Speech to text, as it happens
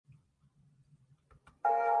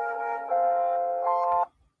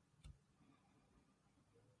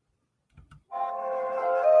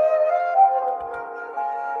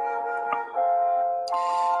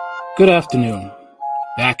Good afternoon.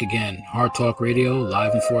 Back again, Hard Talk Radio,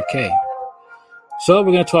 live in 4K. So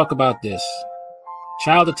we're going to talk about this.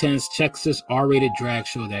 Child attends Texas R-rated drag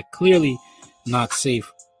show that clearly not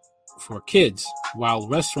safe for kids, while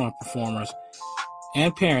restaurant performers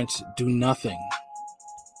and parents do nothing.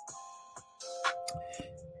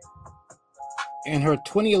 In her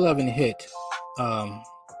 2011 hit,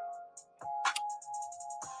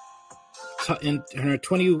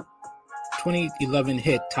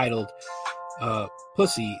 titled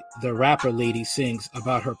Pussy, the rapper lady sings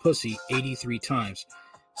about her pussy 83 times.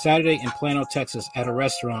 Saturday in Plano, Texas, at a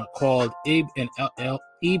restaurant called Ebe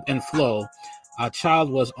and Flow, a child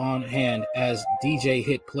was on hand as DJ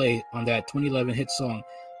hit play on that 2011 hit song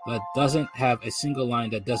that doesn't have a single line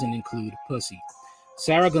that doesn't include pussy.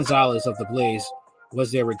 Sarah Gonzalez of The Blaze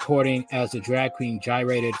was there recording as the drag queen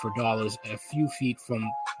gyrated for dollars a few feet from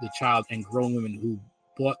the child and grown women who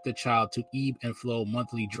brought the child to Ebe and Flow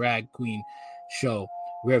monthly drag queen show,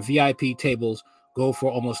 where VIP tables go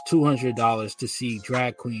for almost $200 to see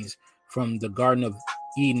drag queens from the Garden of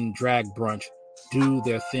Eden drag brunch do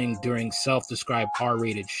their thing during self-described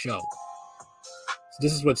R-rated show. So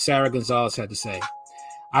this is what Sarah Gonzalez had to say.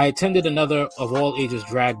 I attended another of all ages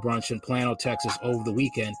drag brunch in Plano, Texas over the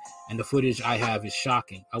weekend, and the footage I have is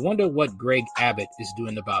shocking. I wonder what Greg Abbott is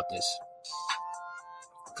doing about this.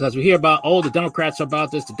 Because we hear about, the Democrats are about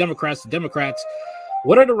this, the Democrats.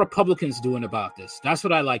 What are the Republicans doing about this? That's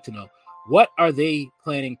what I'd like to know. What are they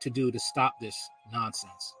planning to do to stop this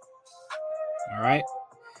nonsense? All right.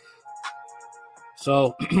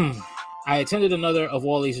 So I attended another of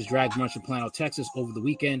all ages drag brunch in Plano, Texas over the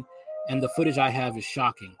weekend, and the footage I have is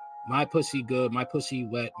shocking. My pussy good, my pussy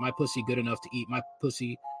wet, my pussy good enough to eat, my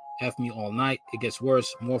pussy F me all night. It gets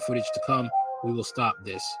worse. More footage to come. We will stop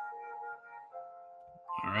this.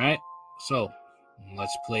 All right. So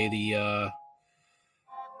let's play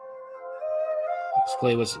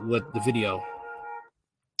what the video.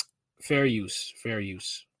 Fair use.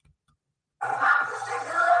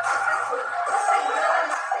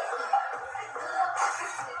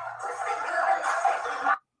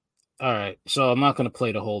 All right, so I'm not going to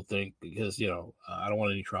play the whole thing because, I don't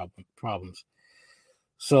want any problems.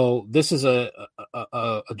 So this is a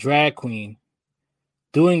drag queen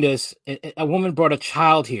doing this. A woman brought a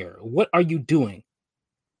child here. What are you doing?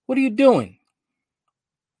 What are you doing?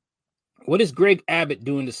 What is Greg Abbott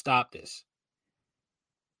doing to stop this?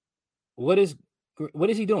 What is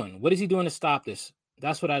he doing? What is he doing to stop this?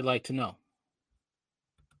 That's what I'd like to know.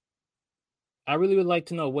 I really would like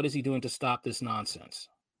to know, what is he doing to stop this nonsense?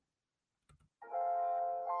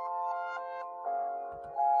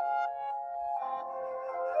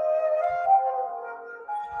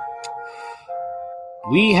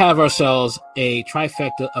 We have ourselves a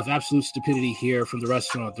trifecta of absolute stupidity here from the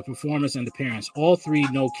restaurant, the performers, and the parents. All three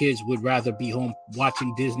know kids would rather be home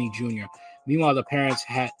watching Disney Junior. Meanwhile, the parents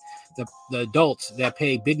had the adults that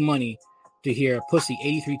pay big money to hear pussy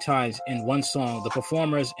 83 times in one song. The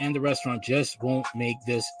performers and the restaurant just won't make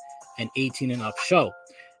this an 18 and up show.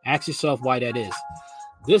 Ask yourself why that is.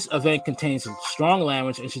 This event contains strong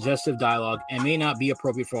language and suggestive dialogue and may not be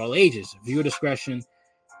appropriate for all ages. Viewer discretion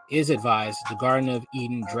is advised. The Garden of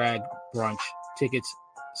Eden drag brunch tickets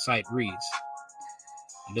site reads.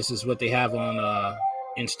 And this is what they have on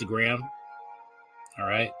Instagram. All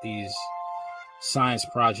right, these science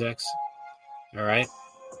projects. All right,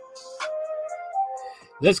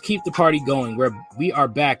 let's keep the party going. We are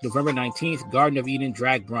back November 19th, Garden of Eden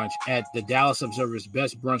drag brunch at the Dallas Observer's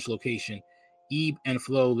best brunch location, Ebe and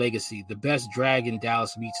Flow Legacy. The best drag in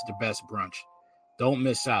Dallas meets the best brunch. Don't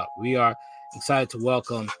miss out. We are excited to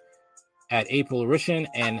welcome at April Rishin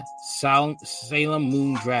and Salem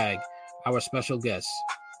Moon Drag, our special guests.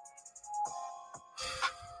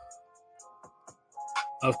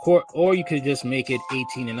 Of course, or you could just make it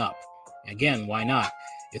 18 and up. Again, why not?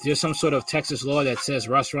 If there's some sort of Texas law that says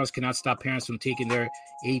restaurants cannot stop parents from taking their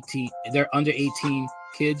under 18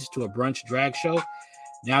 kids to a brunch drag show,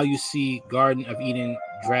 now you see Garden of Eden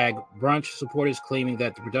drag brunch supporters claiming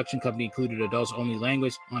that the production company included adults-only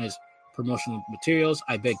language on its promotional materials.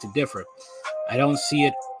 I beg to differ. I don't see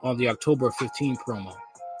it on the October 15 promo.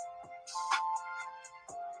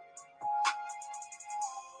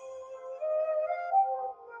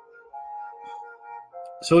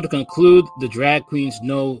 So to conclude, the drag queens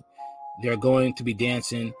know they're going to be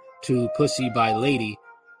dancing to Pussy by Lady.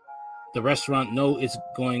 The restaurant know it's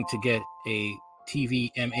going to get a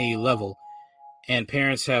TVMA level, and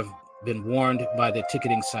parents have been warned by the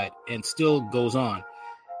ticketing site, and still goes on.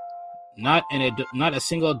 Not a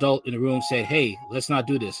single adult in the room said, hey, let's not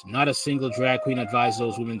do this. Not a single drag queen advised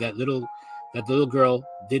those women that little that the little girl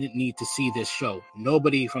didn't need to see this show.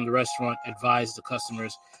 Nobody from the restaurant advised the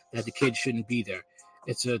customers that the kid shouldn't be there.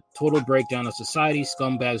 It's a total breakdown of society.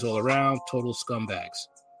 Scumbags all around. Total scumbags.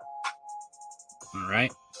 All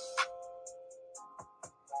right.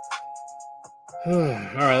 All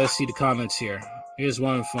right, let's see the comments here. Here's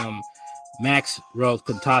one from Max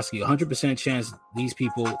Rolkontowski. 100% chance these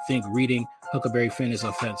people think reading Huckleberry Finn is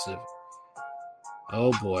offensive.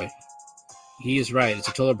 Oh boy. He is right. It's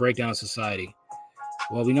a total breakdown of society.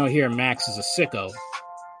 Well, we know here Max is a sicko.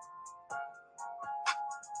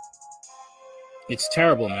 It's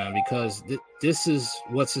terrible, man, because this is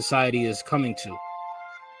what society is coming to.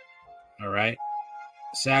 All right?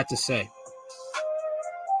 Sad to say.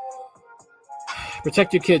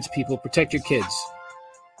 Protect your kids, people. Protect your kids.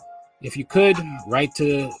 If you could, write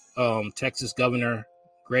to Texas Governor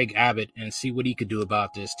Greg Abbott and see what he could do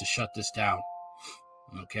about this to shut this down.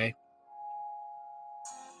 Okay?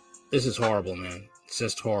 This is horrible, man. It's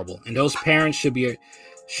just horrible. And those parents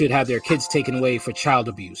should have their kids taken away for child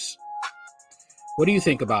abuse. What do you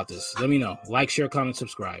think about this? Let me know. Like, share, comment,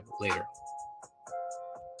 subscribe. Later.